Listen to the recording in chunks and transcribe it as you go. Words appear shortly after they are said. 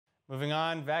Moving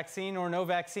on, vaccine or no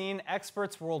vaccine,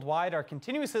 experts worldwide are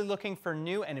continuously looking for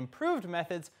new and improved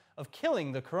methods of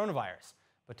killing the coronavirus.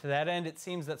 But to that end, it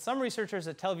seems that some researchers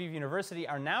at Tel Aviv University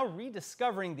are now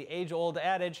rediscovering the age-old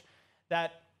adage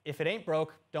that if it ain't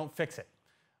broke, don't fix it.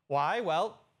 Why?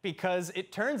 Well, because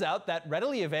it turns out that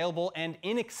readily available and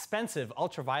inexpensive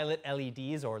ultraviolet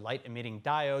LEDs, or light-emitting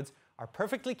diodes, are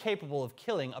perfectly capable of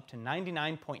killing up to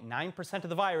 99.9% of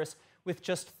the virus with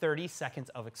just 30 seconds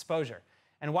of exposure.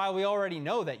 And while we already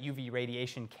know that UV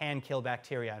radiation can kill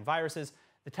bacteria and viruses,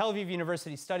 the Tel Aviv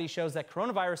University study shows that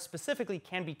coronavirus specifically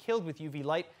can be killed with UV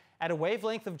light at a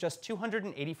wavelength of just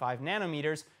 285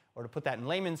 nanometers, or to put that in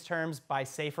layman's terms, by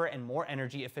safer and more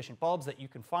energy-efficient bulbs that you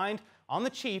can find on the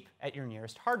cheap at your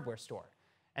nearest hardware store.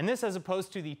 And this as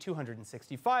opposed to the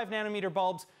 265 nanometer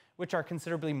bulbs, which are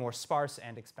considerably more sparse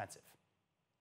and expensive.